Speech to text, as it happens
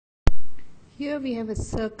Here we have a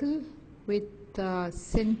circle with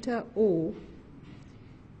center O,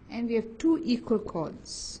 and we have two equal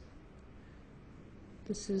chords.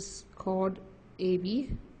 This is chord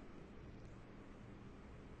AB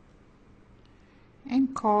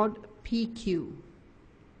and chord PQ,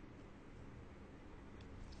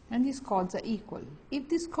 and these chords are equal. If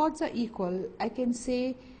these chords are equal, I can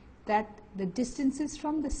say that the distances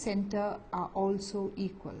from the center are also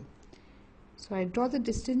equal. So I draw the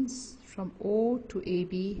distance from O to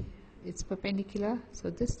AB. It's perpendicular,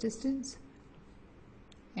 so this distance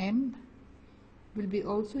M will be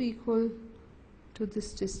also equal to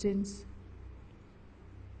this distance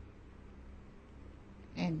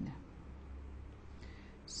N.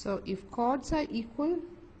 So if chords are equal,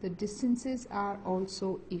 the distances are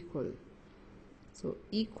also equal. So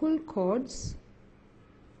equal chords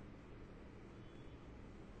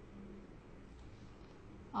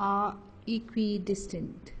are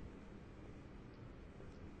equidistant.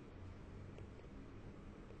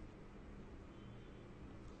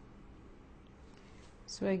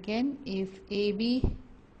 So again, if AB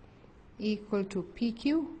equal to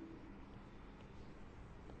PQ,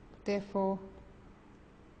 therefore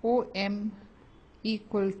OM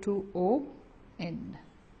equal to ON.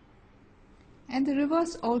 And the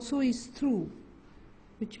reverse also is true,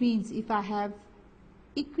 which means if I have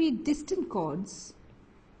equidistant chords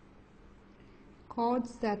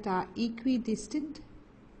that are equidistant,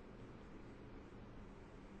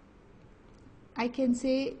 I can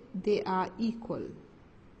say they are equal.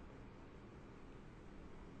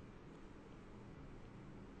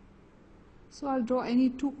 So I'll draw any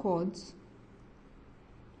two chords.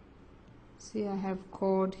 Say I have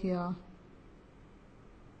chord here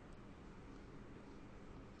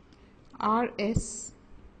RS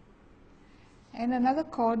and another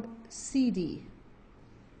chord CD.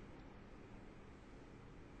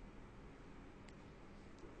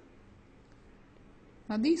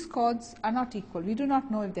 Now these chords are not equal. We do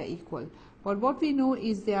not know if they are equal, but what we know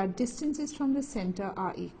is their distances from the center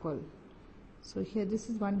are equal. So here this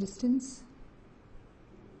is one distance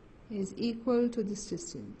is equal to this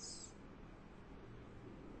distance.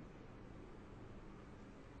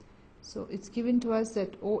 So it's given to us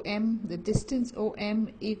that OM, the distance OM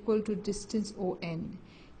equal to distance ON.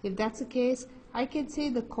 If that's the case, I can say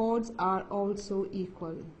the chords are also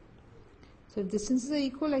equal. So if distances are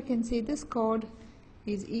equal, I can say this chord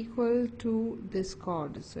is equal to this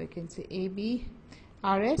chord. So I can say AB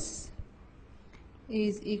RS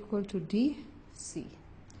is equal to DC.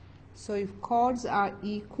 So if chords are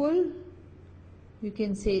equal, you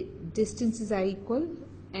can say distances are equal,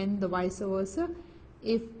 and the vice versa.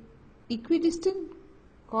 If equidistant,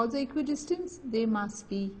 chords are equidistant, they must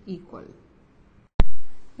be equal.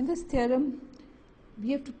 In this theorem,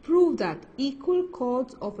 we have to prove that equal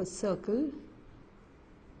chords of a circle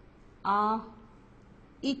are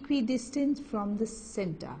equidistant from the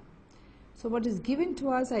center. So what is given to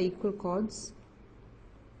us are equal chords.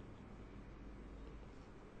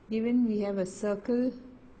 Given we have a circle,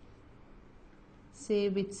 say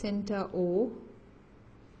with center O,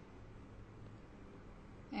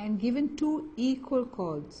 and given two equal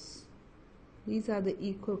chords. These are the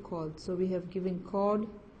equal chords. So we have given chord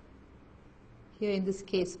here, in this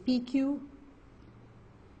case PQ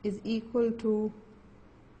is equal to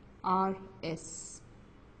RS.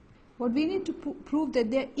 What we need to prove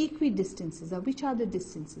that they are equidistances. Which are the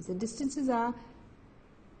distances? The distances are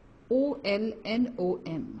OL and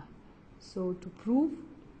OM. So to prove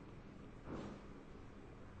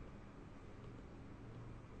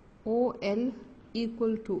OL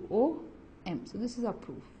equal to OM. So this is our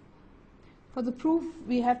proof. For the proof,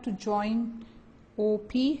 we have to join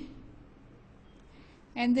OP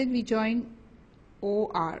and then we join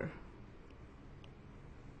OR.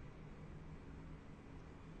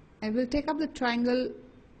 I will take up the triangle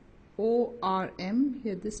ORM,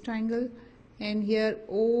 here this triangle, and here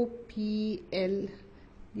OPL,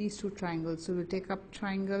 these two triangles. So we'll take up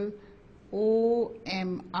triangle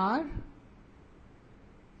OMR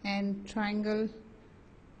and triangle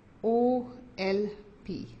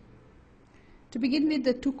OLP. To begin with,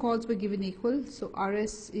 the two chords were given equal, so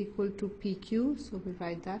RS equal to PQ, so we'll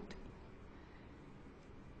write that.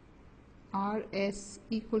 RS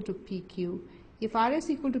equal to PQ. If RS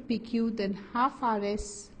equal to PQ, then half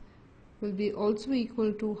RS will be also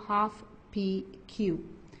equal to half PQ.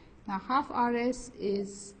 Now half RS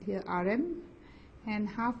is here RM and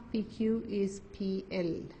half PQ is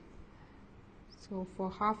PL. So for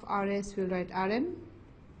half RS we'll write RM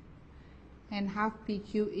and half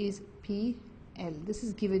PQ is PL. This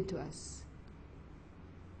is given to us.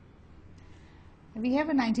 We have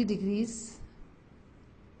a 90 degrees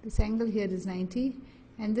This angle here is 90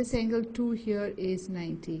 and this angle 2 here is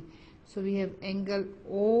 90. So we have angle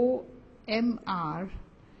OMR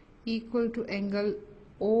equal to angle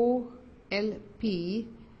OLP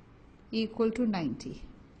equal to 90.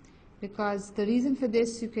 Because the reason for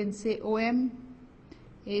this, you can say OM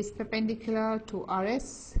is perpendicular to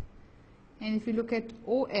RS, and if you look at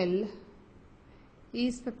OL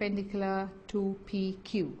is perpendicular to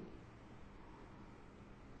PQ.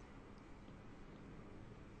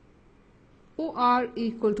 OR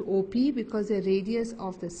equal to OP because they are radius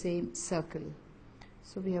of the same circle.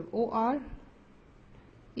 So we have OR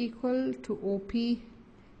equal to OP,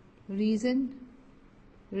 reason,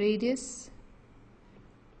 radius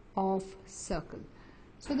of circle.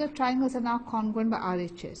 So the triangles are now congruent by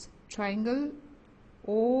RHS. Triangle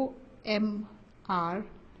OMR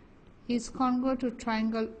is congruent to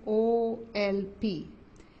triangle OLP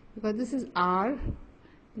because this is R,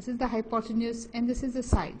 this is the hypotenuse, and this is the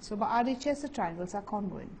side. So by RHS the triangles are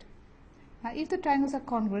congruent. Now if the triangles are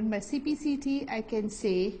congruent by CPCT, I can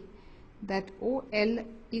say that OL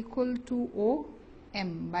equal to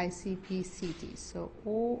OM by CPCT. So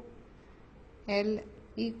OL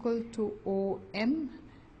equal to OM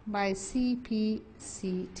by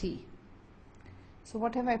CPCT. So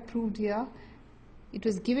what have I proved here? It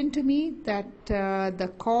was given to me that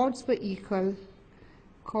the chords were equal.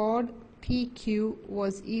 Chord PQ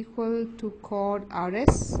was equal to chord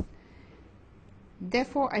RS.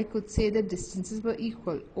 Therefore, I could say the distances were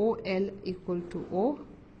equal. OL equal to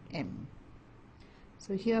OM.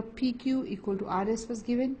 So here PQ equal to RS was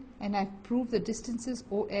given, and I proved the distances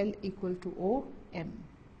OL equal to OM.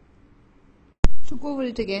 To go over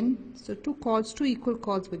it again, so two equal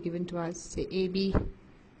chords were given to us, say AB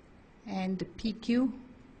and PQ.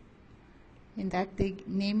 In that they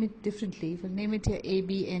name it differently. We'll name it here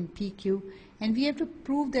AB and PQ, and we have to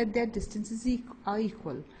prove that their distances are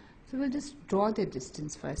equal. So we'll just draw their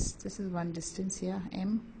distance first. This is one distance here,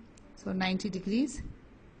 M, so 90 degrees,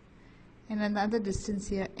 and another distance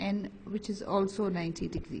here, N, which is also 90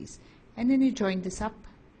 degrees. And then you join this up,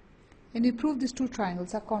 and you prove these two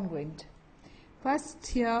triangles are congruent. First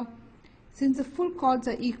here, since the full chords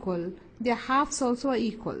are equal, their halves also are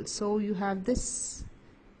equal. So you have this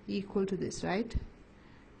equal to this, right?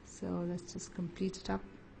 So let's just complete it up.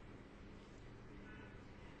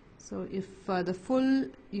 So if the full,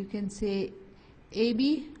 you can say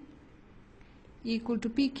AB equal to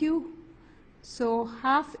PQ, so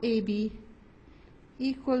half AB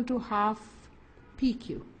equal to half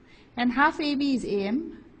PQ, and half AB is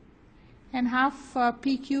AM and half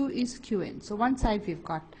PQ is QN. So one side we've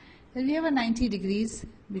got. Then we have a 90 degrees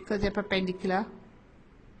because they're perpendicular.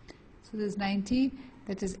 So there's 90,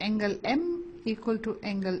 that is angle M equal to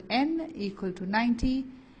angle N equal to 90,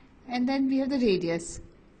 and then we have the radius.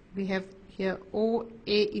 We have here OA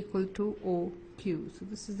equal to OQ. So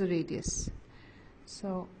this is the radius.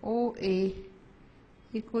 So OA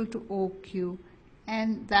equal to OQ,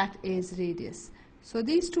 and that is radius. So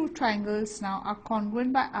these two triangles now are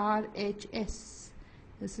congruent by RHS.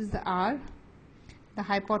 This is the R, the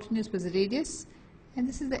hypotenuse was the radius, and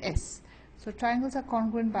this is the S. So triangles are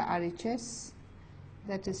congruent by RHS,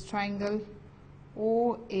 that is triangle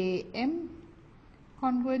OAM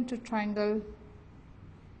congruent to triangle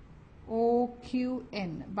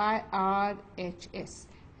OQN by RHS.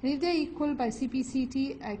 And if they are equal by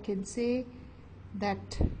CPCT, I can say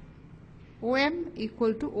that OM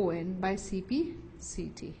equal to ON by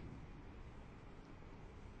CPCT.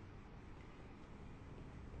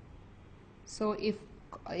 So if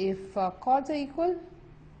chords are equal,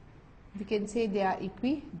 we can say they are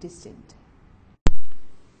equidistant.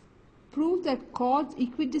 Prove that chords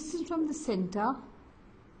equidistant from the center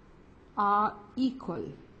are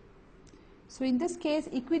equal. So in this case,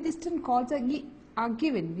 equidistant chords are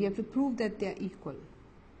given. We have to prove that they are equal.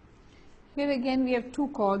 Here again we have two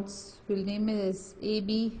chords. We'll name it as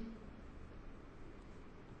AB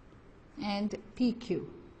and PQ.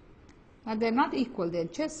 Now they are not equal, they are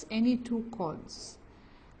just any two chords,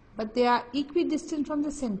 but they are equidistant from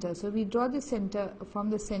the center. So we draw the center, from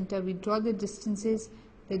the center we draw the distances.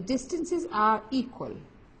 The distances are equal.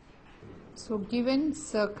 So given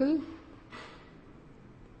circle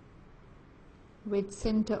with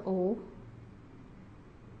center O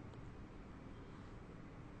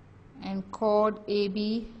and chord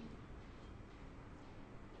AB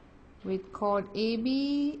with chord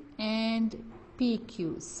AB and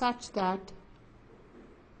PQ, such that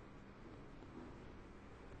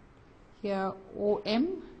here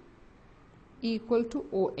OM equal to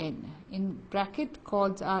ON. In bracket,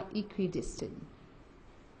 chords are equidistant.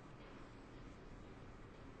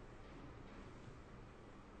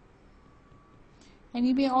 And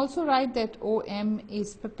you may also write that OM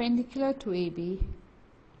is perpendicular to AB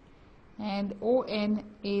and ON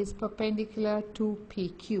is perpendicular to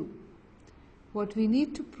PQ. What we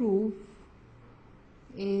need to prove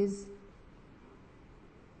is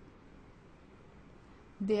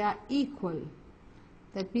they are equal.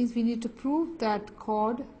 That means we need to prove that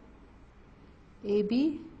chord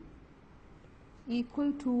AB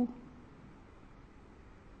equal to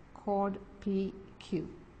chord PQ.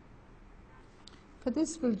 For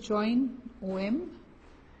this we'll join OM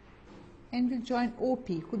and we'll join OP.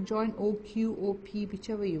 You could join OQ, OP,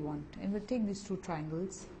 whichever you want. And we'll take these two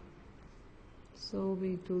triangles. So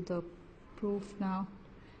we do the proof now.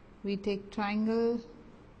 We take triangle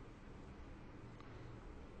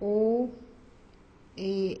OAM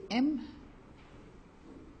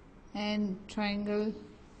and triangle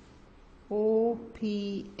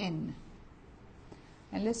OPN.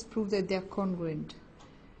 And let's prove that they are congruent.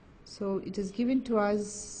 So it is given to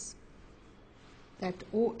us that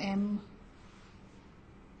OM,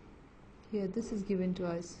 here this is given to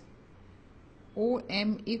us,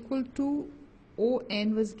 OM equal to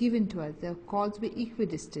ON was given to us. The chords were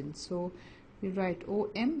equidistant. So we write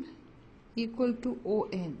OM equal to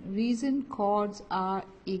ON. Reason chords are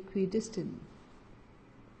equidistant.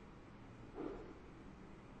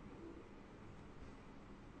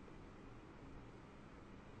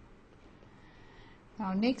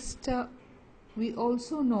 Now next we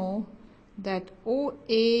also know that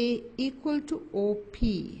OA equal to OP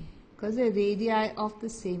because they're radii of the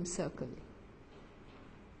same circle.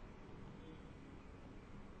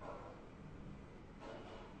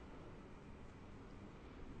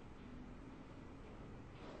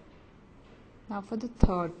 Now for the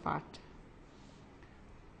third part,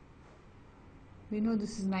 we know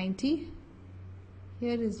this is 90,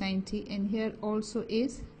 here is 90 and here also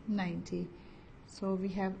is 90. So we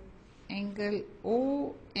have angle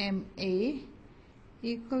OMA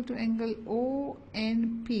equal to angle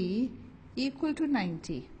ONP equal to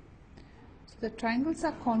 90. So the triangles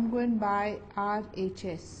are congruent by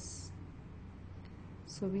RHS.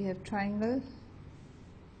 So we have triangle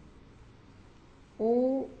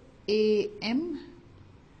OAM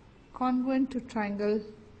congruent to triangle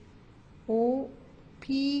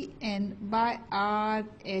OPN by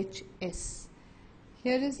RHS.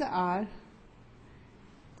 Here is the R.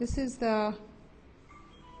 This is the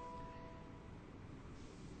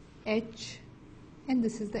H and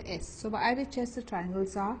this is the S. So by RHS the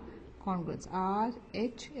triangles are congruent. R,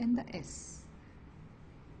 H and the S.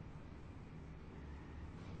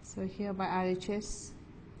 So here by RHS.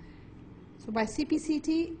 So by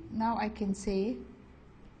CPCT now I can say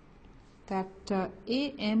that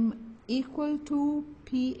AM equal to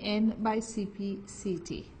PN by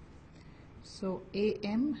CPCT. So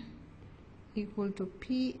AM equal to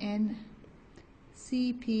PN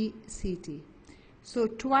CPCT. So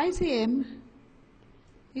twice AM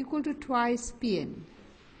equal to twice PN.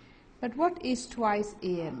 But what is twice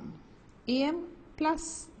AM? AM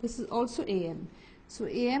plus, this is also AM. So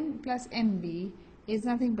AM plus NB is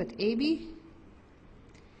nothing but AB,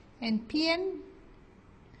 and PN,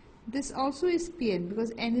 this also is PN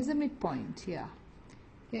because N is a midpoint here.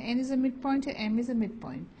 Here N is a midpoint, here M is a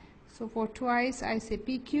midpoint. So for twice I say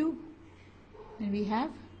PQ, and we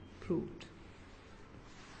have proved.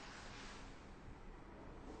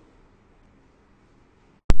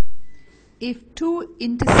 If two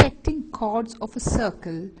intersecting chords of a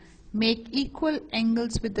circle make equal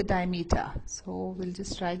angles with the diameter, so we'll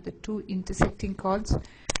just write the two intersecting chords.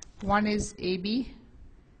 One is AB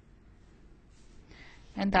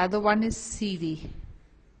and the other one is CD.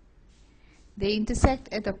 They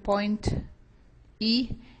intersect at a point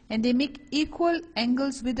E and they make equal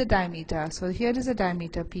angles with the diameter. So here is a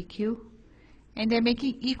diameter PQ and they're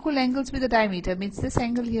making equal angles with the diameter, means this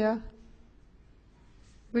angle here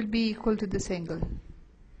will be equal to this angle.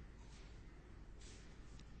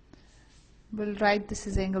 We'll write this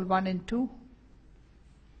is angle 1 and 2.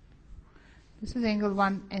 This is angle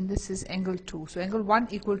 1 and this is angle 2. So angle 1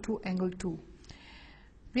 equal to angle 2.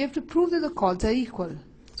 We have to prove that the chords are equal.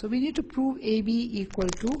 So we need to prove AB equal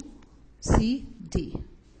to CD.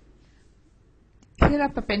 Here are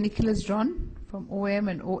perpendiculars drawn from OM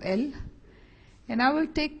and OL. And I will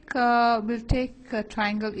take, we'll take a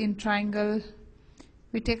triangle in triangle.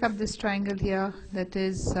 We take up this triangle here, that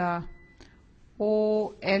is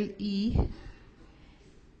OLE,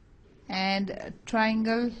 and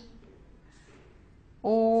triangle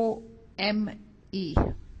OME.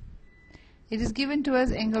 It is given to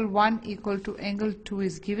us angle 1 equal to angle 2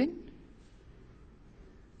 is given,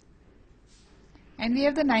 and we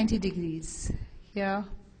have the 90 degrees here.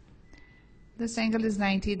 This angle is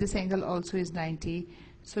 90, this angle also is 90.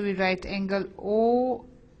 So we write angle OLE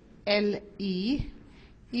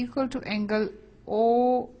equal to angle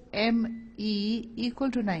OME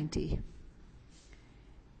equal to 90.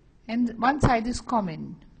 And one side is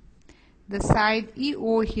common. The side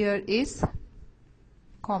EO here is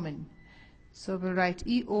common. So we'll write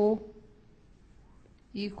EO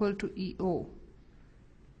equal to EO.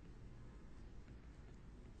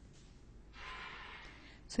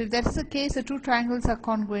 So if that is the case, the two triangles are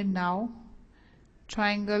congruent now.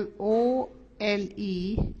 Triangle OLE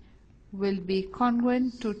will be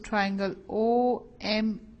congruent to triangle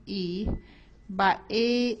OME by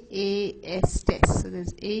AAS test. So there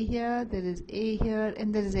is A here, there is A here,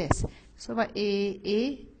 and there is S. So by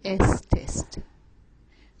AAS test.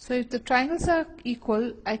 So if the triangles are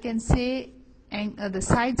equal, I can say the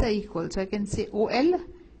sides are equal. So I can say OL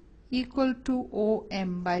equal to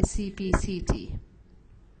OM by CPCT.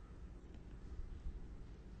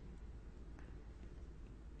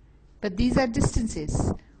 But these are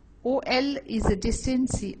distances. OL is the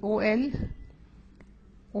distance, see OL,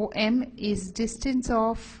 OM is distance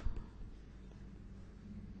of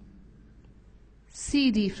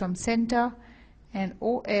CD from center, and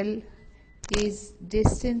OL is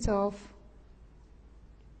distance of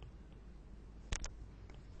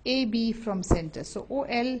AB from center. So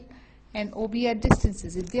OL and OB are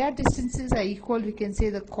distances. If their distances are equal, we can say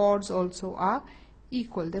the chords also are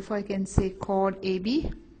equal. Therefore I can say chord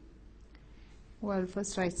AB. Well,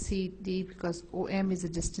 first write CD because OM is the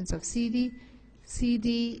distance of CD.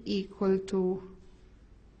 CD equal to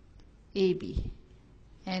AB.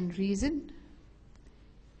 And reason?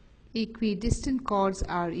 Equidistant chords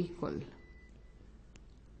are equal.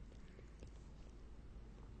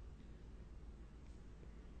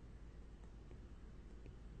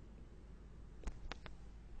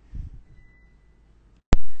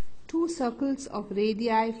 Two circles of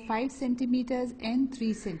radii 5 centimeters and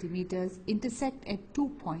 3 centimeters intersect at 2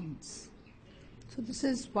 points. So this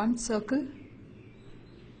is one circle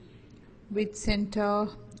with center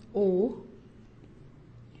O,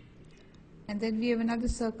 and then we have another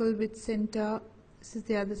circle with center, this is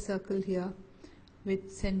the other circle here, with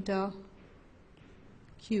center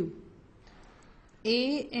Q.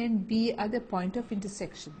 A and B are the point of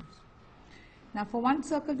intersection. Now for one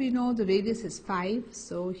circle we know the radius is 5,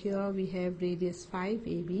 so here we have radius 5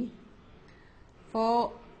 AB.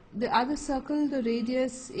 For the other circle the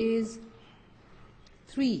radius is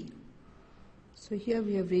 3, so here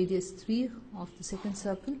we have radius 3 of the second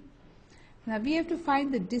circle. Now we have to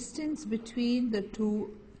find the distance between the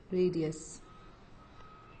two radius,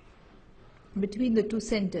 between the two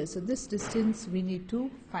centers. So this distance we need to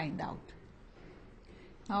find out.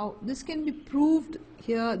 Now this can be proved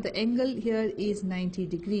here. The angle here is 90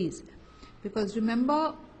 degrees because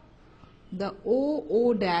remember the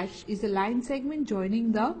OO dash is a line segment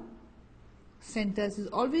joining the centers, is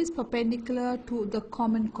always perpendicular to the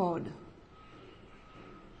common chord,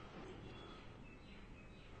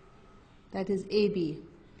 that is AB.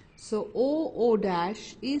 So OO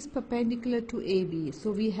dash is perpendicular to AB.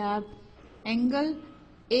 So we have angle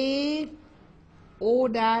AO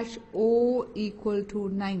dash O equal to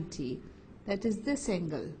 90. That is this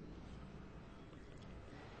angle.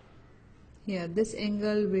 Here this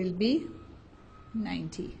angle will be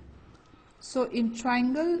 90. So in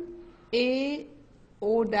triangle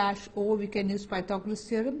AO dash O we can use Pythagoras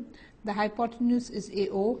theorem. The hypotenuse is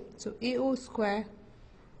AO. So AO square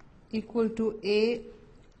equal to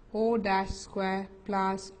AO dash square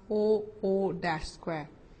plus OO dash square.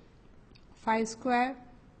 5 square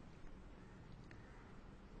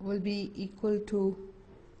will be equal to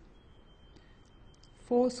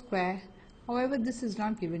 4 square. However, this is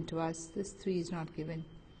not given to us. This 3 is not given.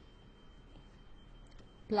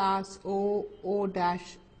 Plus OO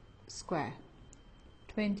dash square.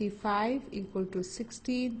 25 equal to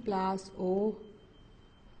 16 plus O.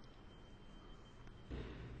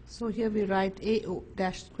 So here we write AO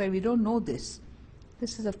dash square. We don't know this.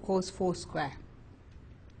 This is of course 4 square.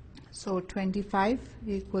 So 25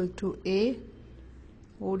 equal to A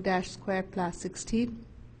O dash square plus 16.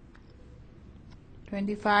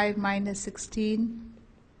 25 minus 16.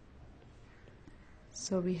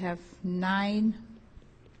 So we have 9.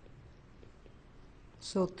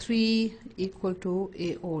 So 3 equal to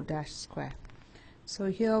AO dash square. So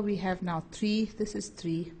here we have now 3. This is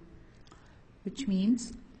 3, which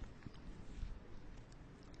means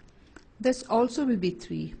this also will be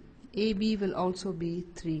 3. AB will also be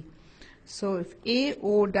 3. So if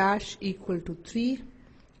AO dash equal to 3,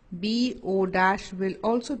 BO dash will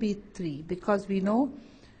also be 3, because we know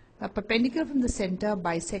a perpendicular from the center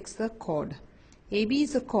bisects the chord. AB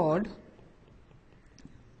is a chord,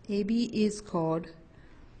 AB is chord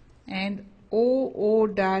and OO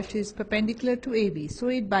dash is perpendicular to AB, so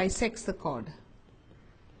it bisects the chord.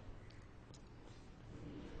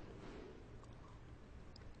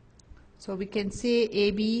 So we can say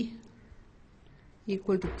AB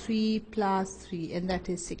equal to 3 plus 3, and that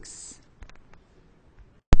is 6.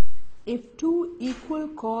 If two equal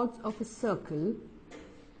chords of a circle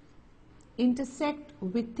intersect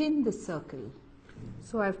within the circle,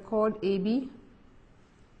 so I've called AB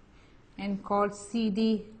and called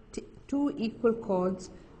CD, two equal chords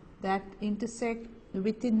that intersect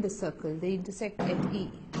within the circle, they intersect at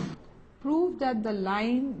E. Prove that the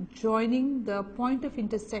line joining the point of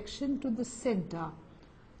intersection to the center,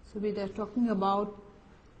 so we are talking about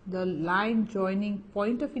the line joining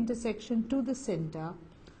point of intersection to the center,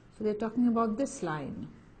 so they're talking about this line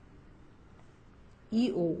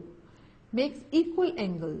EO makes equal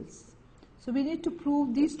angles. So we need to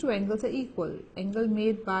prove these two angles are equal. Angle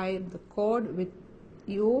made by the chord with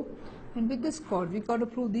EO and with this chord, we got to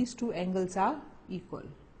prove these two angles are equal.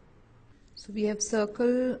 So we have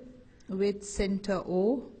circle with center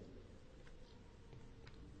O,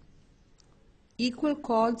 equal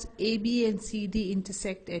chords AB and CD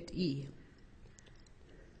intersect at E.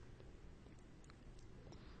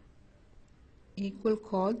 Equal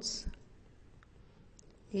chords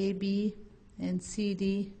AB and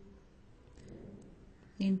CD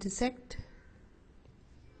intersect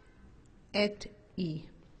at E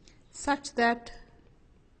such that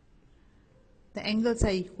the angles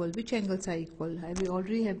are equal. Which angles are equal? We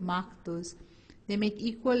already have marked those. They make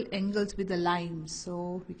equal angles with the lines,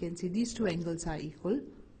 so we can see these two angles are equal.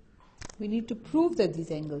 We need to prove that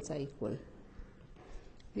these angles are equal.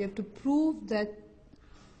 We have to prove that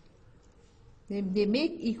they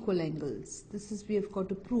make equal angles. This is, we have got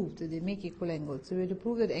to prove that they make equal angles. So we have to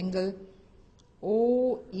prove that angle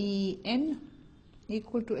OEN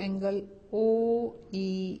equal to angle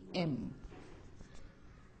OEM.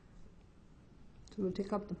 So we'll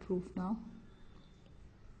take up the proof now.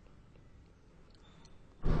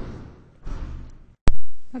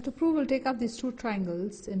 Now to prove, we'll take up these two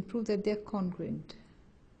triangles and prove that they're congruent.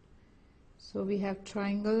 So we have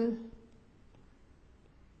triangle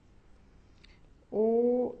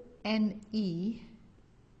ONE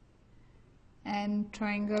and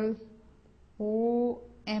triangle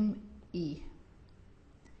OME.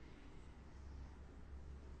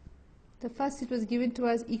 The first, it was given to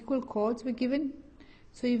us equal chords were given.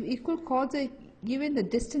 So if equal chords are given, the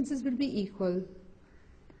distances will be equal.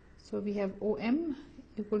 So we have OM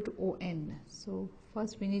equal to ON. So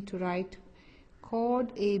first we need to write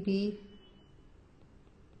chord AB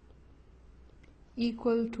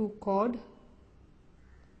equal to chord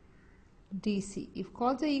DC. If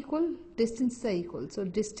chords are equal, distances are equal. So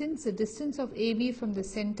distance, the distance of AB from the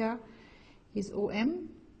center is OM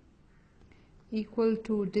equal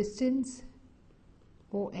to distance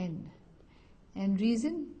ON. And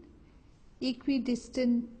reason,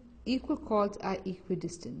 equidistant, equal chords are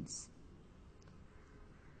equidistant.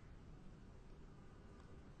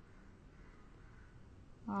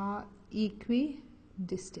 Are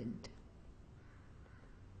equidistant.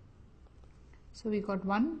 So we got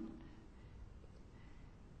one.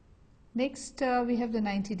 Next we have the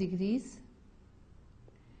 90 degrees.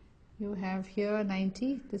 You have here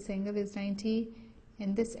 90, this angle is 90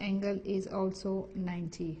 and this angle is also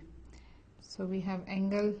 90. So we have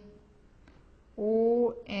angle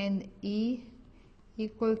ONE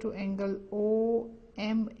equal to angle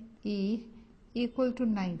OME equal to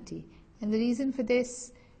 90. And the reason for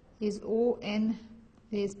this is ON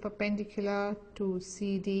is perpendicular to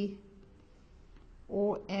CD,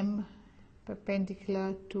 OM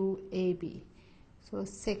perpendicular to AB. So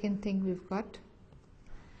second thing we've got.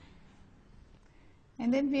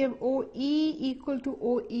 And then we have OE equal to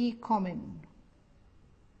OE common.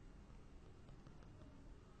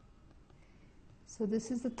 So this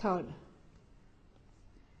is the third.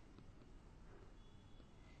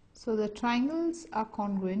 So the triangles are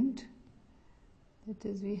congruent. That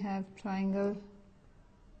is, we have triangle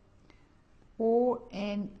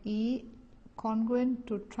ONE congruent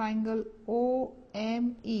to triangle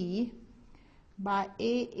OME by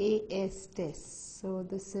AAS test. So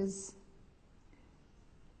this is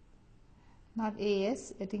not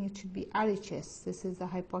AS, I think it should be RHS. This is the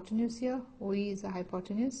hypotenuse here, OE is the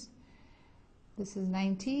hypotenuse. This is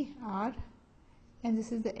 90 R and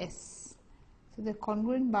this is the S. So they're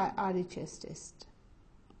congruent by RHS test.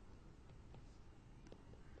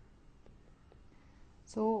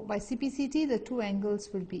 So by CPCT the two angles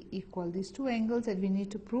will be equal. These two angles that we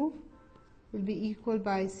need to prove will be equal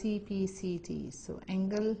by CPCT. So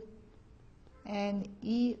angle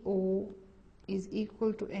NEO is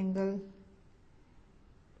equal to angle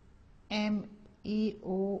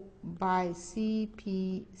MEO by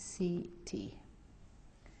CPCT.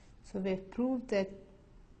 So we have proved that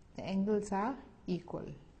the angles are equal.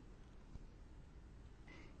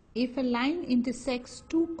 If a line intersects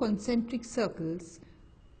two concentric circles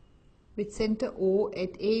with center O at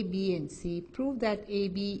A, B and C, prove that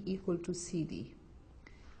AB equal to CD.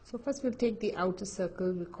 So first we'll take the outer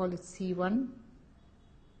circle, we'll call it C1.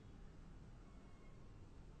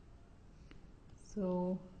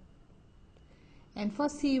 So, and for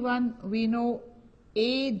C1 we know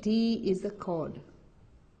AD is the chord.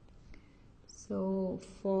 So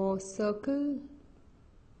for circle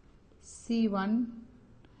C1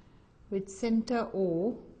 with center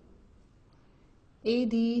O,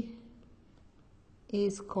 AD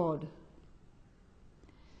is chord.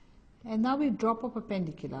 And now we drop a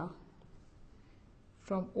perpendicular.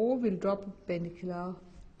 From O we'll drop a perpendicular.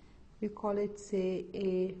 We call it, say,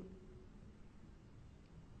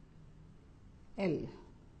 AL.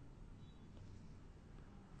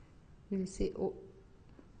 We'll say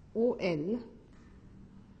OL.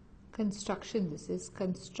 Construction, this is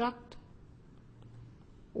construct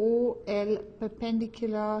OL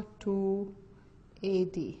perpendicular to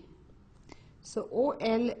AD. So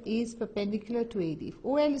OL is perpendicular to AD. If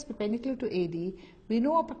OL is perpendicular to AD, we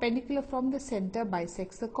know a perpendicular from the center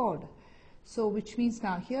bisects the chord. So which means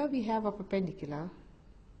now here we have a perpendicular.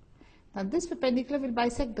 Now this perpendicular will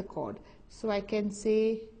bisect the chord. So I can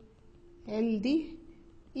say LD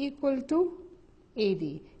equal to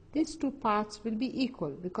AD. These two parts will be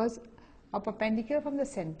equal because a perpendicular from the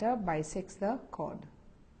center bisects the chord.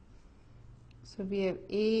 So we have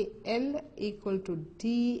AL equal to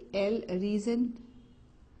DL, reason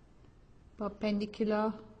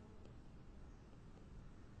perpendicular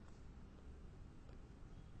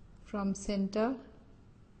from center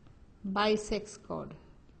bisects chord.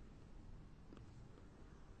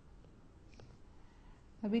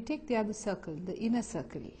 Now we take the other circle, the inner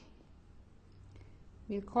circle.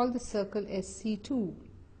 We'll call the circle as C2,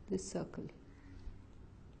 this circle.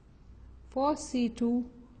 For C2,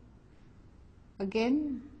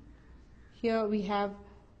 again, here we have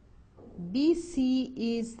BC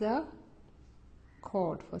is the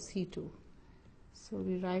chord for C2. So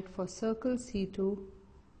we write for circle C2,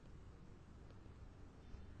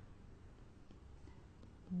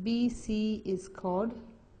 BC is chord.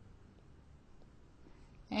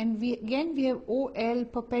 And we have OL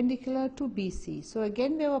perpendicular to BC. So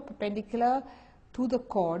again we have a perpendicular to the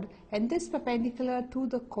chord, and this perpendicular to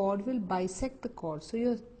the chord will bisect the chord. So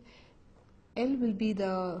your L will be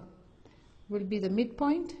the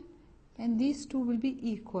midpoint, and these two will be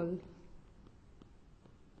equal.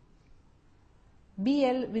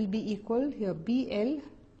 BL will be equal, here BL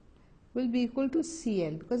will be equal to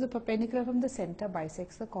CL because the perpendicular from the center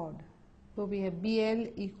bisects the chord. So we have BL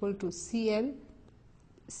equal to CL.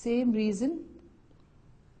 Same reason,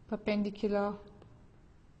 perpendicular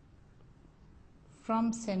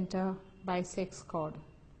from center bisects chord.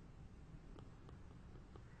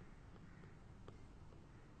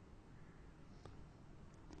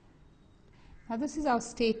 Now this is our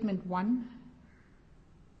statement 1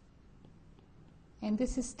 and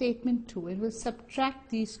this is statement 2, and we'll subtract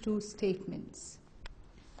these two statements.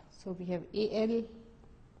 So we have AL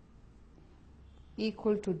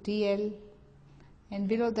equal to DL, and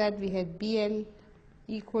below that we had BL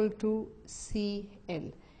equal to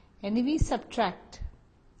CL. And if we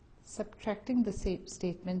subtracting the same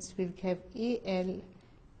statements, we'll have AL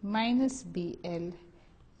minus BL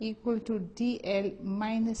equal to DL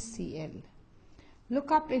minus CL.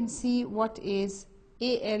 Look up and see what is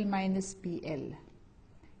AL minus BL.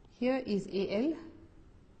 Here is AL,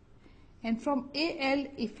 and from AL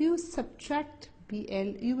if you subtract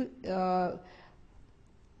BL, you will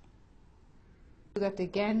do that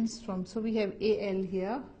again. So we have AL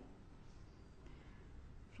here.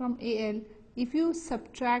 From AL, if you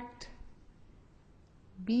subtract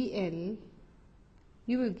BL,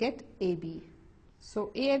 you will get AB.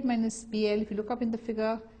 So AL minus BL, if you look up in the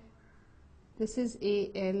figure, this is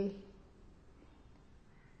AL,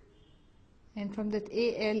 and from that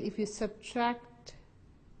AL, if you subtract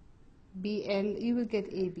BL, you will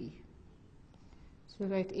get AB. So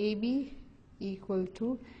write AB equal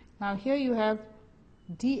to, now here you have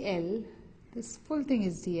DL, this full thing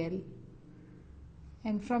is DL,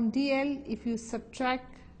 and from DL if you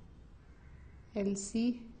subtract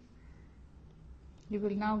LC, you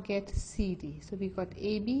will now get CD. So we got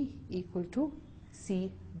AB equal to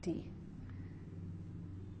CD.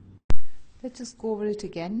 Let's just go over it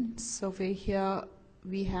again. So here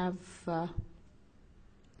we have a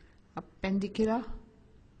perpendicular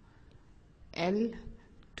L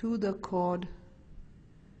to the chord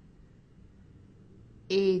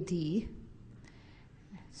AD.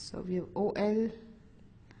 So we have OL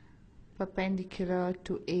perpendicular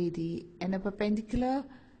to AD, and a perpendicular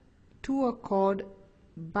to a chord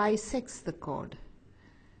bisects the chord.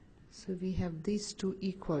 So we have these two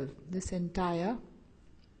equal. This entire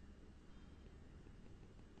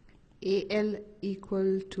AL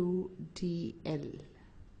equal to DL.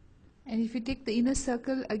 And if you take the inner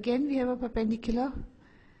circle, again we have a perpendicular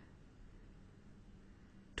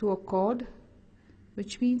to a chord,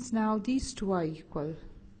 which means now these two are equal.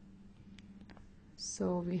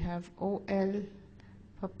 So we have OL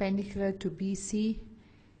perpendicular to BC,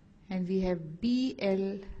 and we have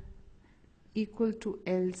BL equal to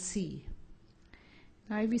LC.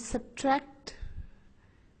 Now if we subtract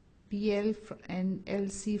BL and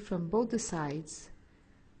LC from both the sides,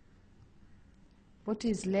 what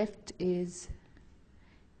is left is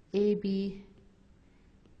AB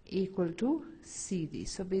equal to CD.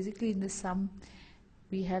 So basically in the sum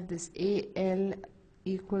we have this AL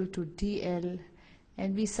equal to DL,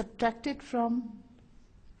 and we subtract it from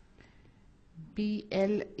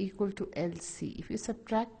BL equal to LC. If you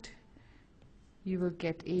subtract, you will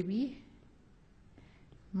get AB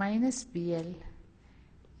minus BL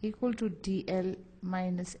equal to DL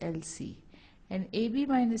minus LC, and AB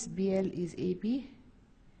minus BL is AB,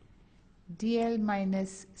 DL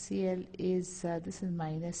minus CL is this is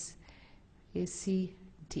minus, is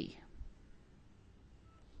CD.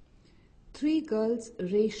 Three girls,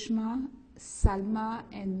 Reshma, Salma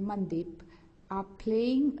and Mandip, are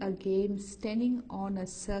playing a game standing on a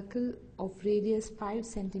circle of radius 5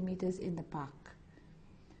 centimeters in the park.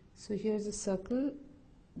 So here's a circle,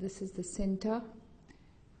 this is the center,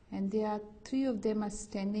 and there are three of them are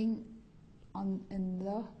standing in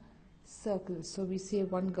the circle. So we say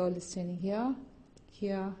one girl is standing here,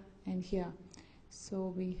 here and here.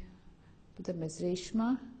 So we put them as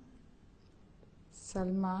Reshma,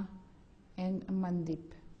 Salma and Mandip.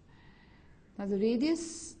 Now the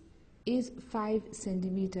radius is 5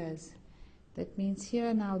 centimeters. That means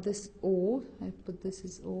here now this O, I put this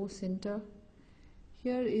as O, center.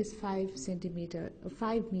 Here is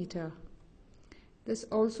 5 meter. This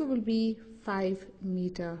also will be 5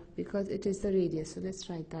 meter because it is the radius. So let's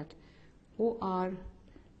write that. OR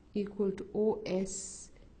equal to OS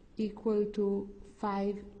equal to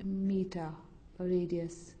 5 meter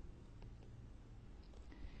radius.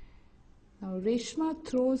 Now Reshma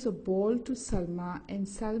throws a ball to Salma, and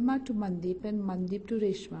Salma to Mandip, and Mandip to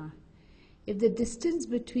Reshma. If the distance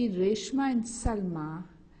between Reshma and Salma,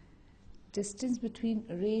 this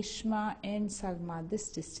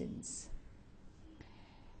distance,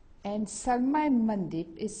 and Salma and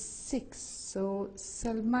Mandip is 6. So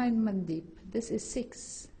Salma and Mandip, this is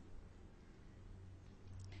 6.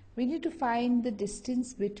 We need to find the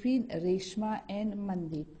distance between Reshma and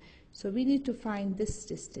Mandip. So we need to find this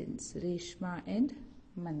distance, Reshma and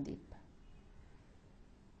Mandip.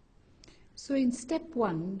 So in step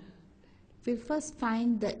 1, we'll first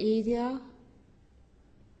find the area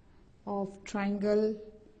of triangle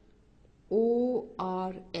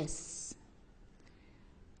ORS.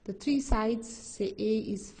 The three sides, say A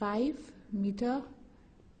is 5 meter,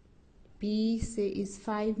 B say is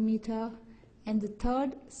 5 meter, and the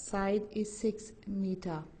third side is 6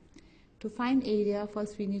 meter. To find area,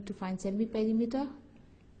 first we need to find semi-perimeter.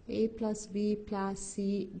 A plus B plus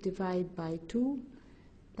C divide by 2.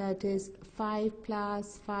 That is 5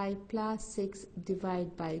 plus 5 plus 6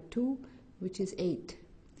 divide by 2, which is 8.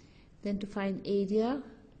 Then to find area,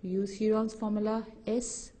 we use Heron's formula,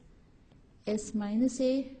 S minus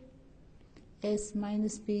A, S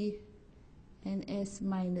minus B, and S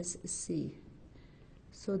minus C.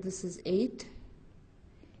 So this is 8.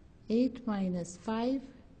 8 minus 5,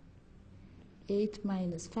 8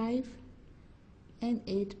 minus 5, and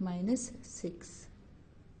 8 minus 6.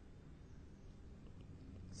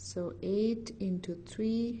 So 8 into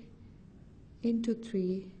 3 into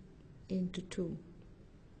 3 into 2.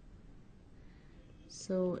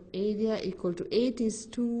 So area equal to 8 is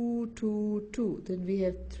 2, 2, 2. Then we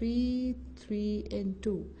have 3, 3 and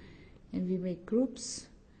 2. And we make groups.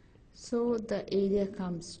 So the area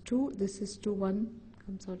comes 2. This is 2, 1.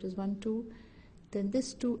 Comes out as 1, 2. Then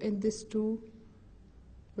this 2 and this 2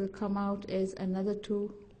 will come out as another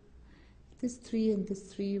 2. This 3 and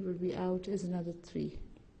this 3 will be out as another 3.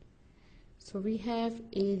 So we have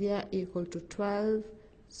area equal to 12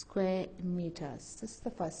 square meters. This is the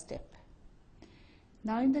first step.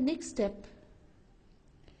 Now in the next step,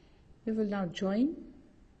 we will now join,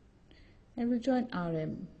 and we'll join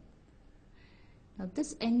RM. Now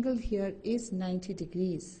this angle here is 90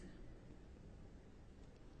 degrees.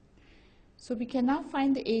 So we can now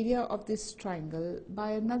find the area of this triangle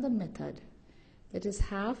by another method, that is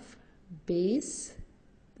half base,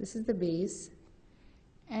 this is the base,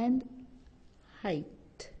 and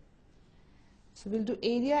height. So we'll do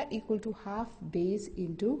area equal to half base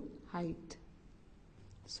into height.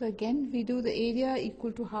 So again we do the area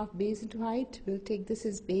equal to half base into height. We'll take this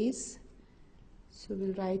as base, so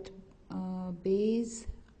we'll write base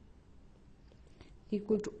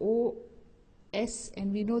equal to OS,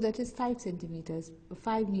 and we know that is 5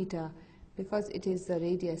 meter, because it is the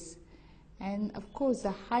radius. And of course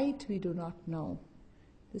the height we do not know.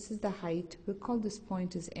 This is the height. We'll call this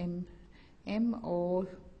point as M, or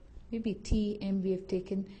maybe T. M we have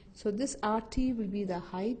taken. So this RT will be the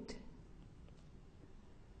height.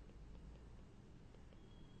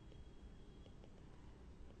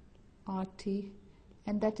 RT,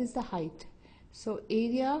 and that is the height. So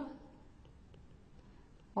area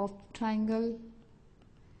of triangle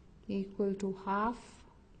equal to half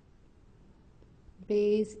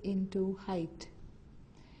base into height.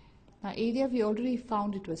 Now area we already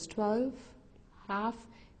found, it was 12. Half,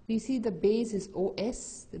 we see the base is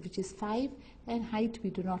OS, which is 5, and height we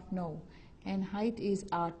do not know, and height is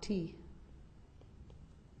RT.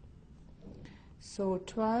 So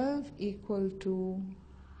 12 equal to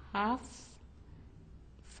half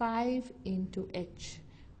 5 into H.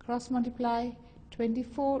 Cross multiply,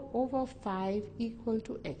 24 over 5 equal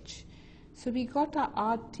to H. So we got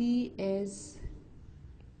our RT as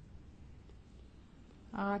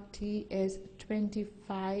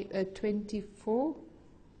 24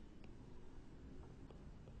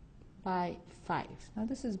 by 5. Now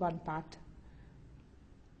this is one part.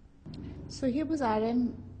 So here was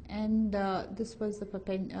RM, and this was the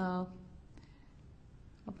perpendicular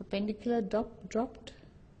dropped.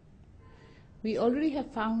 We already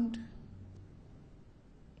have found,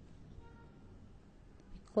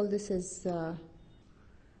 we call this as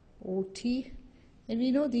OT, and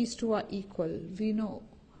we know these two are equal. We know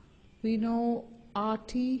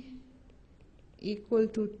RT equal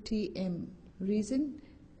to TM. Reason,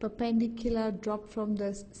 perpendicular drop from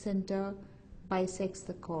the center bisects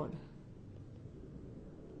the chord,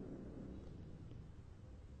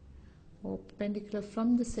 or perpendicular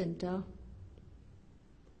from the center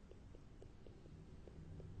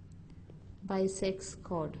bisects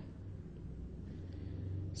chord.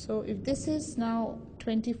 So if this is now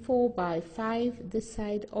 24 by 5, this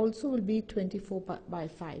side also will be 24 by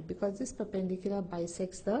 5, because this perpendicular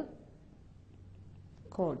bisects the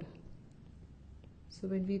chord. So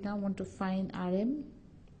when we now want to find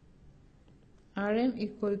RM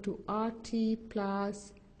equal to RT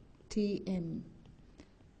plus TM,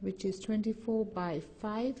 which is 24 by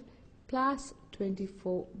 5 plus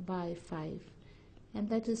 24 by 5, and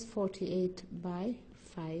that is 48 by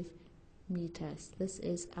 5 meters. This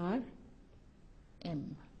is our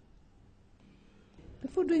M.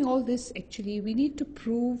 Before doing all this, actually we need to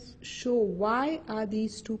show why are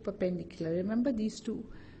these two perpendicular. Remember, these two,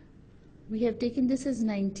 we have taken this as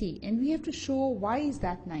 90, and we have to show why is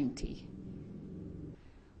that 90.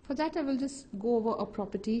 For that I will just go over a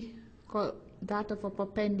property called that of a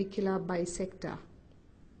perpendicular bisector.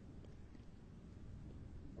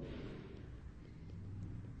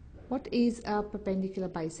 What is a perpendicular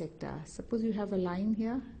bisector? Suppose you have a line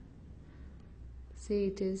here, say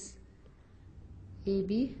it is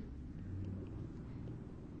AB,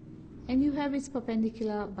 and you have its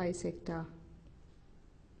perpendicular bisector.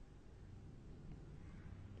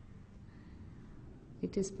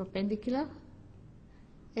 It is perpendicular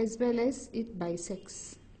as well as it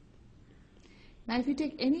bisects. Now if you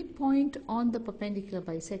take any point on the perpendicular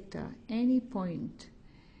bisector, any point,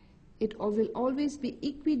 it will always be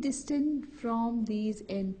equidistant from these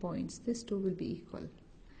endpoints. This two will be equal.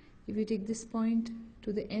 If you take this point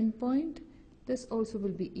to the end point, this also will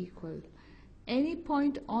be equal. Any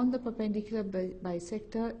point on the perpendicular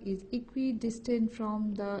bisector is equidistant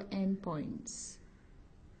from the endpoints.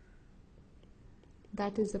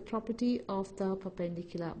 That is the property of the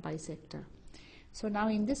perpendicular bisector. So now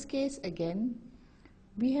in this case, again,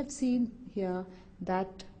 we have seen here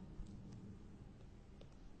that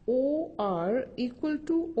OR equal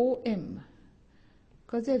to OM,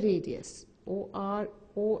 because the radius, OR,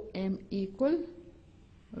 OM equal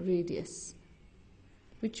radius,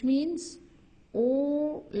 which means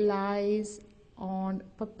O lies on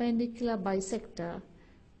perpendicular bisector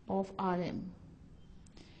of RM.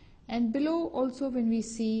 And below also, when we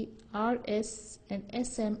see RS and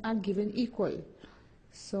SM are given equal,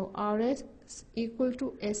 so RS equal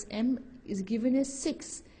to SM is given as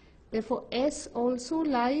 6. Therefore S also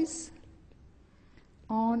lies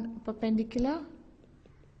on perpendicular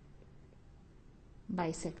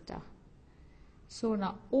bisector. So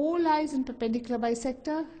now O lies in perpendicular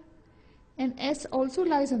bisector and S also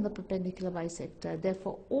lies on the perpendicular bisector.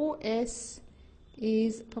 Therefore, OS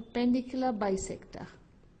is perpendicular bisector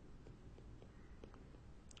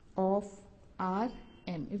of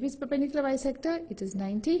RM. If it's perpendicular bisector, it is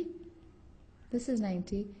 90. This is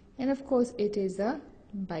 90. And of course, it is a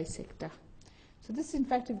bisector. So this, in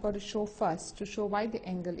fact, we've got to show first to show why the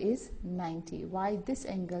angle is 90. Why this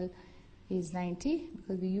angle is 90?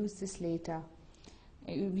 Because we use this later.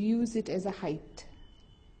 We use it as a height.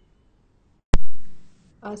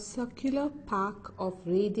 A circular park of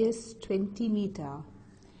radius 20 meter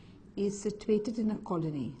is situated in a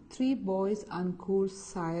colony. 3 boys, Ankur,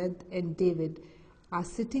 Syed and David, are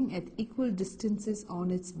sitting at equal distances on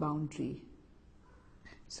its boundary.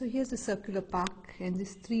 So here's a circular park and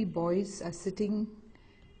these 3 boys are sitting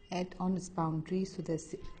on its boundary. So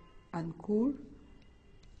there's Ankur.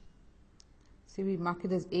 So we mark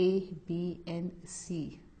it as A, B and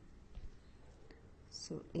C.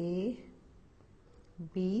 So A,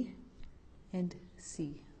 B and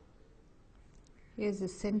C. Here's the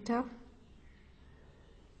center,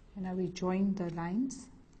 and now we join the lines.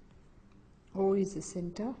 O is the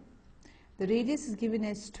center. The radius is given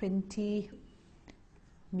as 20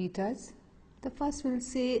 meters. The first will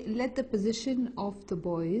say, let the position of the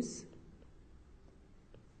boys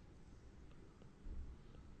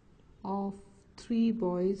of 3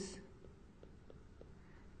 boys,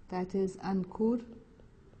 that is Ankur,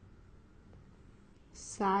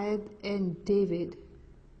 Syed and David,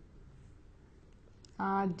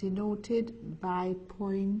 are denoted by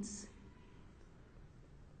points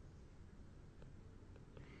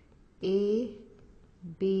A,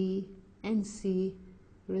 B and C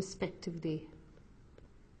respectively.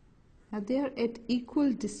 Now they are at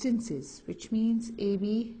equal distances, which means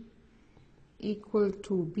AB equal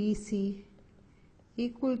to BC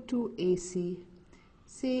equal to AC,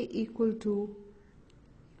 say equal to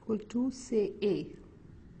say A.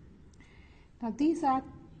 Now these are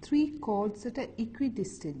 3 chords that are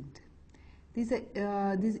equidistant. These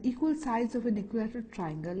equal sides of an equilateral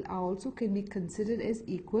triangle are also can be considered as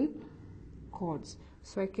equal chords.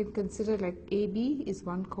 So I can consider like AB is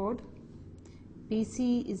one chord,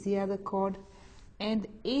 BC is the other chord, and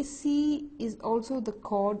AC is also the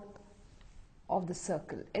chord of the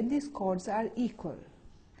circle, and these chords are equal.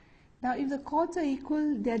 Now if the chords are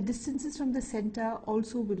equal, their distances from the center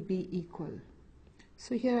also will be equal.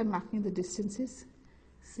 So here I'm marking the distances.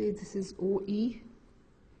 Say this is OE,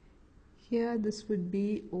 here this would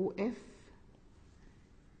be OF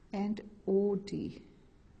and OD.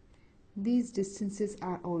 These distances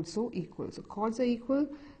are also equal. So chords are equal,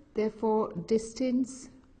 therefore distance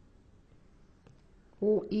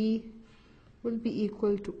OE will be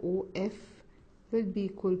equal to OF will be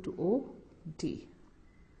equal to OD.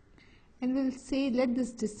 And we'll say let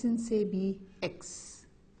this distance say be X.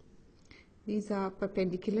 These are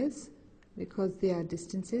perpendiculars because they are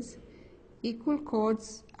distances. Equal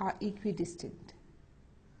chords are equidistant.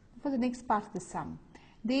 For the next part of the sum,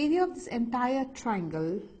 the area of this entire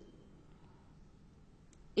triangle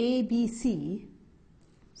ABC,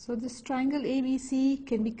 so this triangle ABC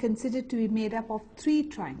can be considered to be made up of 3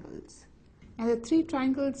 triangles. And the 3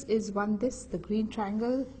 triangles is the green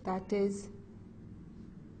triangle, that is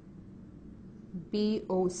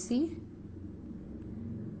BOC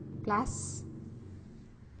plus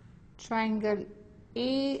triangle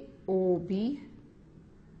AOB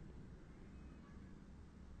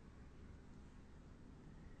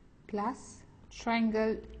plus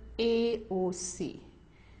triangle AOC.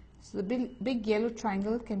 So the big yellow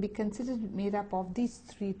triangle can be considered made up of these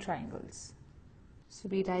 3 triangles. So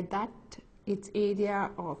we write that its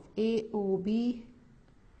area of AOB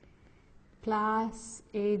plus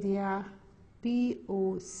area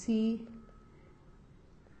BOC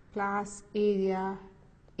plus area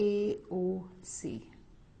AOC.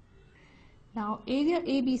 Now area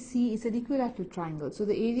ABC is an equilateral triangle, so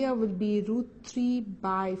the area will be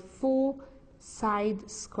 √3/4 side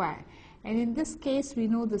square, and in this case we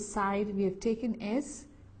know the side we have taken as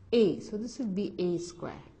A, so this will be A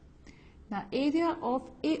square. Now area of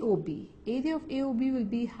AOB will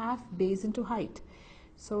be half base into height.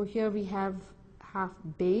 So here we have half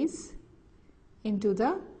base into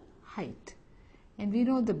the height, and we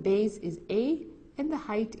know the base is A and the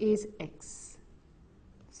height is X.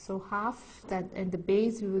 So half that, and the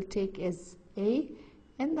base we will take as A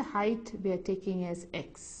and the height we are taking as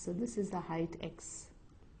X. So this is the height X.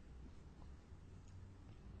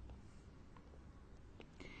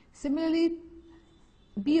 Similarly,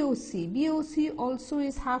 BOC also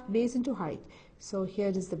is half base into height. So here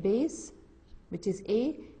is the base, which is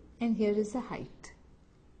A, and here is the height.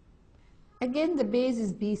 Again, the base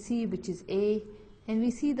is BC, which is A, and we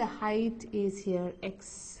see the height is here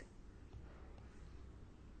X.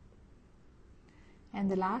 And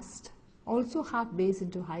the last, also half base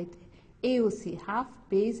into height, AOC, half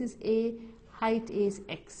base is A, height is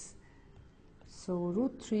X. So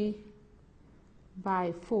root 3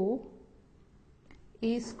 by 4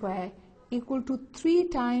 A square equal to 3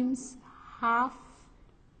 times half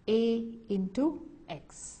A into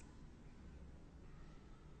X.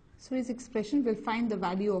 So his expression will find the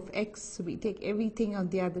value of X. So we take everything on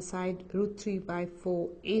the other side, root 3 by 4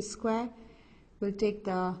 A square. We'll take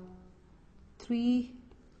the 3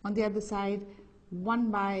 on the other side,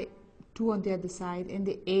 1 by 2 on the other side, and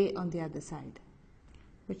the A on the other side,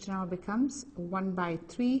 which now becomes 1 by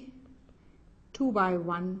 3, 2 by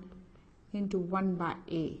 1 into 1 by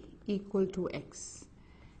A equal to X.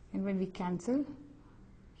 And when we cancel,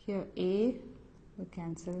 here A will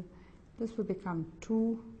cancel, this will become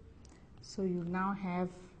 2. So you now have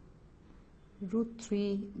root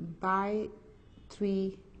 3 by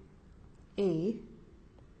 3A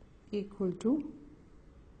equal to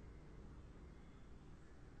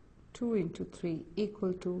 2 into 3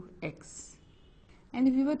 equal to X. And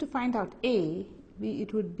if we were to find out A,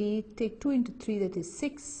 it would be take 2 into 3, that is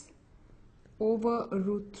 6, over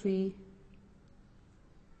root 3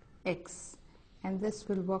 X. And this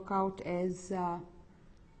will work out as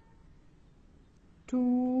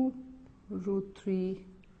 2 root 3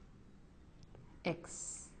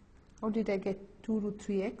 X. How did I get 2 root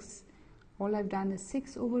 3 X? All I've done is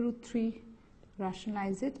 6 over root 3,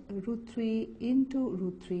 rationalize it, root 3 into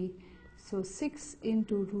root 3. So 6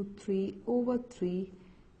 into root 3 over 3.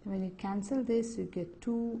 And when you cancel this, you get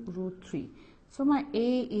 2 root 3. So my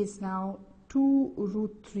A is now 2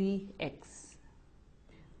 root 3 X.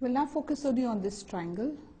 We'll now focus only on this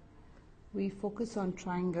triangle. We focus on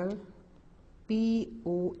triangle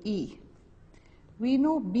BOE. We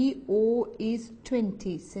know BO is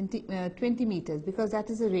 20 meters because that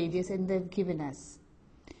is the radius and they've given us.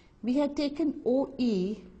 We have taken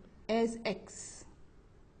OE as X.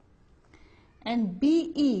 And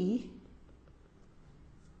BE,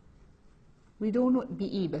 we don't know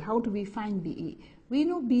BE, but how do we find BE? We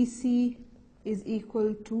know BC is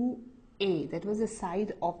equal to A. That was the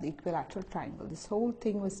side of the equilateral triangle. This whole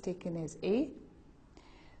thing was taken as A.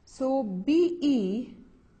 So BE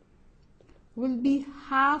will be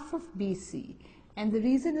half of BC, and the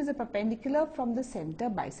reason is a perpendicular from the center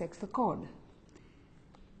bisects the chord.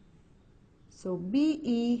 So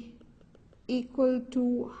BE equal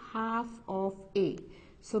to half of A.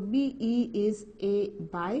 So BE is A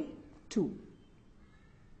by 2.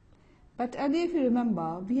 But earlier, if you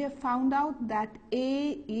remember, we have found out that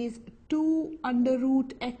A is 2 under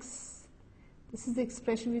root X. This is the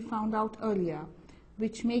expression we found out earlier,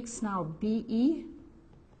 which makes now BE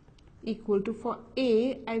equal to, for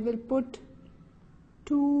A, I will put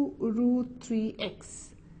 2 root 3x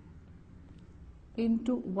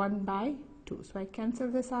into 1 by 2. So I cancel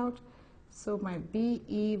this out. So my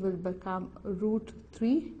BE will become root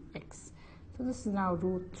 3x. So this is now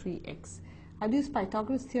root 3x. I'll use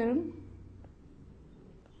Pythagoras theorem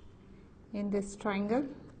in this triangle.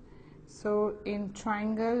 So in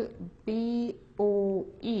triangle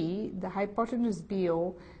BOE, the hypotenuse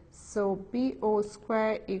BO, so BO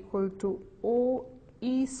square equal to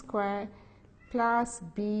OE square plus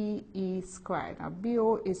BE square. Now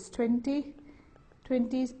BO is 20,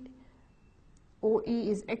 OE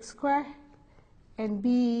is x square, and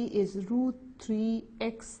BE is root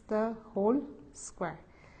 3x the whole square.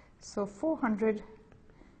 So 400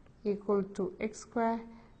 equal to x square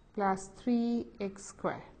plus 3x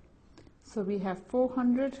square. So we have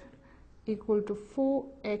 400 equal to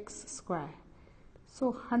 4x square.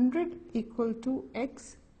 So 100 equal to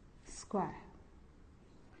x square.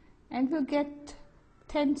 And we'll get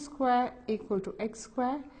 10 square equal to x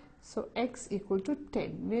square. So x equal to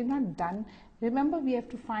 10. We're not done. Remember, we have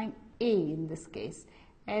to find A in this case.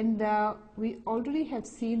 And we already have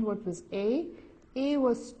seen what was A. A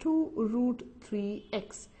was 2 root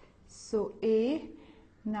 3x. So A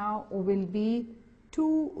now will be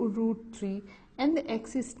 2 root 3, and the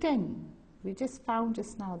x is 10. We just found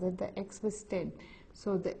just now that the x was 10.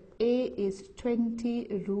 So the A is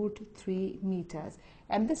 20 root 3 meters.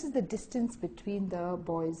 And this is the distance between the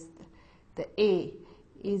boys. The A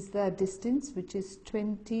is the distance, which is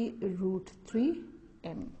 20 root 3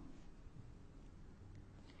 m.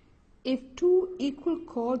 If two equal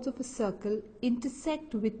chords of a circle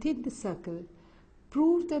intersect within the circle,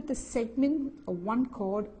 prove that the segment of one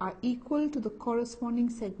chord are equal to the corresponding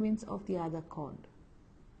segments of the other chord.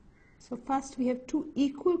 So first we have two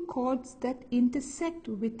equal chords that intersect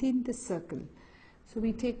within the circle. So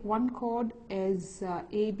we take one chord as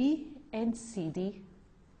AB and CD.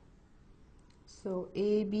 So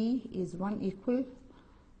AB is 1 equal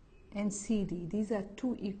and CD. These are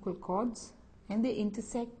 2 equal chords and they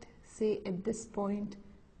intersect, say, at this point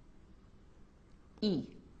E.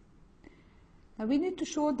 Now we need to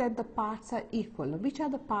show that the parts are equal. Which are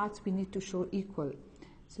the parts we need to show equal?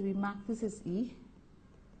 So we mark this as E.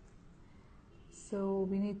 So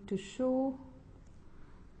we need to show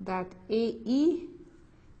that AE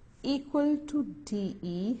equal to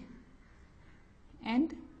DE,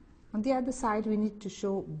 and on the other side we need to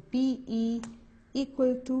show BE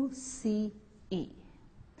equal to CE.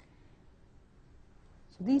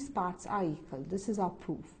 So these parts are equal. This is our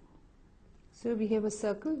proof. So we have a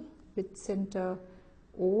circle with center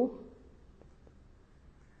O,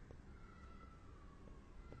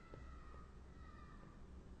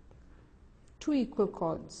 two equal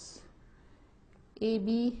chords.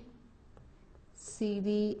 AB,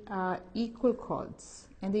 CD are equal chords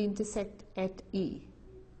and they intersect at E.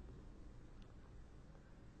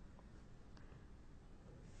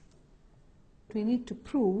 We need to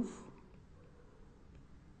prove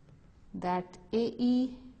that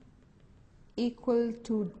AE equal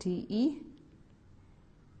to DE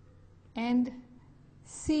and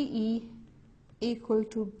CE equal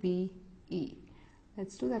to BE.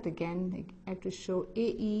 Let's do that again. I have to show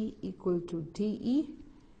AE equal to DE,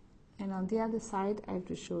 and on the other side I have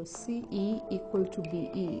to show CE equal to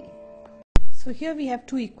BE. So here we have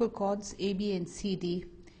two equal chords, AB and CD.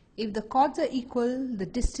 If the chords are equal, the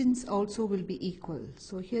distance also will be equal.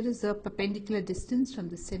 So here is the perpendicular distance from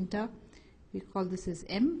the center. We call this as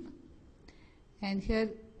M, and here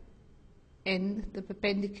N, the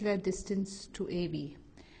perpendicular distance to AB.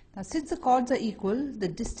 Now since the chords are equal, the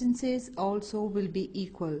distances also will be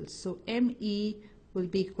equal. So ME will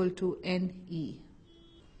be equal to NE.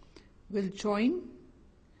 We'll join,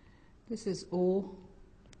 this is O.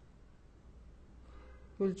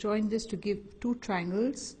 We'll join this to give two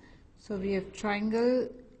triangles. So we have triangle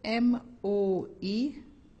MOE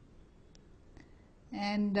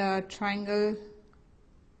and triangle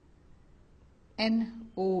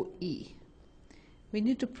NOE. We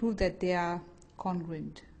need to prove that they are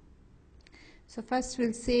congruent. So first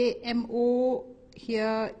we'll say MO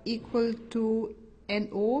here equal to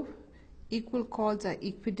NO. Equal chords are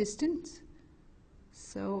equidistant.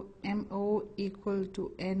 So MO equal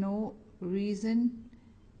to NO. Reason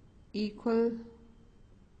equal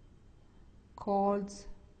chords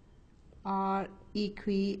are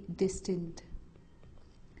equidistant.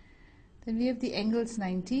 Then we have the angles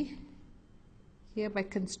 90. Here by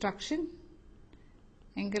construction,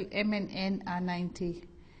 angle M and N are 90.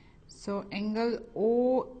 So angle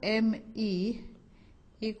OME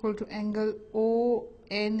equal to angle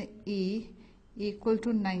ONE equal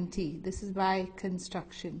to 90. This is by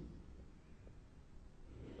construction.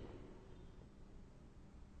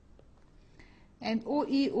 And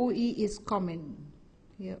OE is common.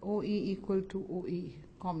 Here OE equal to OE,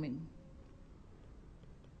 common.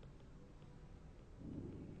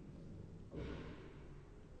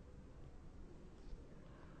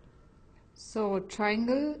 So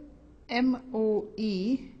triangle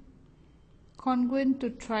MOE congruent to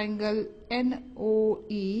triangle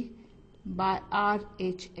NOE by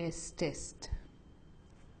RHS test.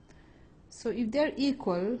 So if they are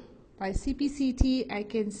equal, by CPCT I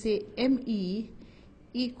can say ME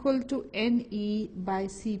equal to NE by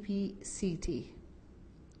CPCT.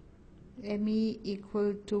 ME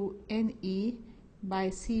equal to NE by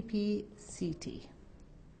CPCT.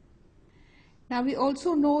 Now we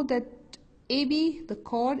also know that AB, the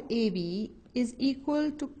chord AB, is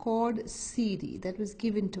equal to chord CD that was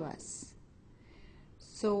given to us.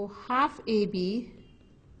 So half AB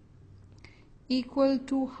equal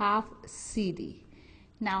to half CD.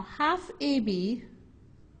 Now half AB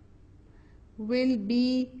will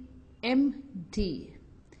be MD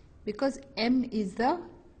because M is the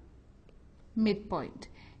midpoint,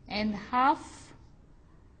 and half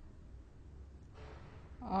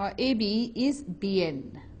AB is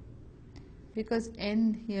BN because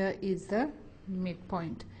N here is the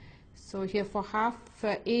midpoint. So here for half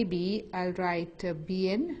AB I'll write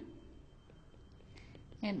BN,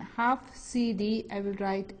 and half CD I will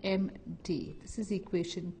write MD. This is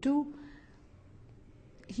equation 2.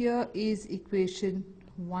 Here is equation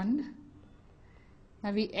 1.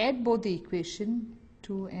 Now we add both the equation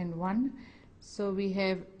 2 and 1. So we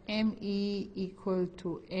have ME equal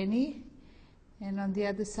to NE, and on the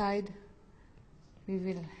other side we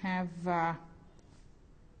will have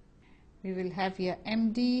here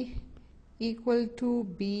MD equal to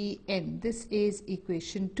BN. This is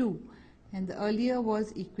equation 2 and the earlier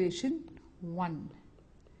was equation 1.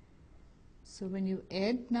 So when you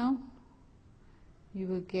add now, you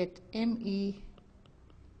will get ME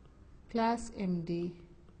plus MD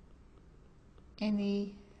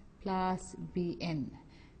NE plus BN.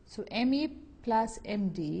 So ME plus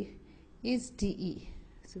MD is DE.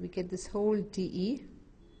 So we get this whole DE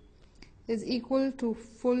is equal to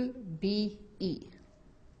full BE.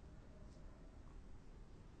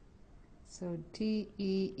 So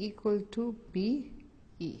DE equal to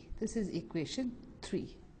BE. This is equation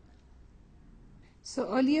 3. So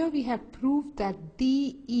earlier we have proved that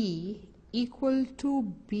DE equal to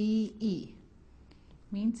BE.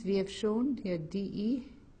 Means we have shown here DE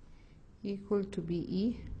equal to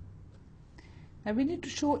BE. Now we need to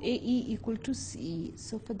show AE equal to CE.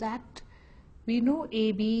 So for that we know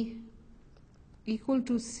AB equal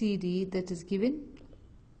to CD, that is given.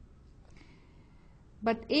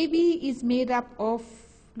 But AB is made up of,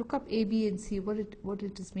 look up AB and see what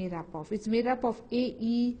it is made up of. It's made up of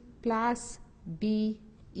AE plus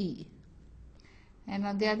BE. And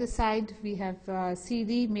on the other side we have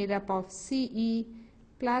CD made up of CE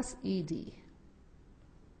plus ED.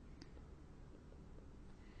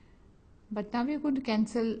 But now we are going to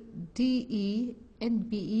cancel DE and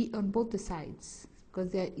BE on both the sides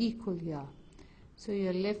because they are equal here. So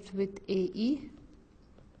you are left with AE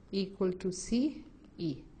equal to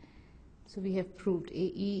CE. So we have proved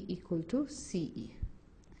AE equal to CE.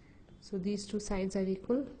 So these two sides are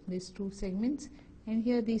equal, these two segments, and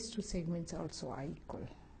here these two segments also are equal.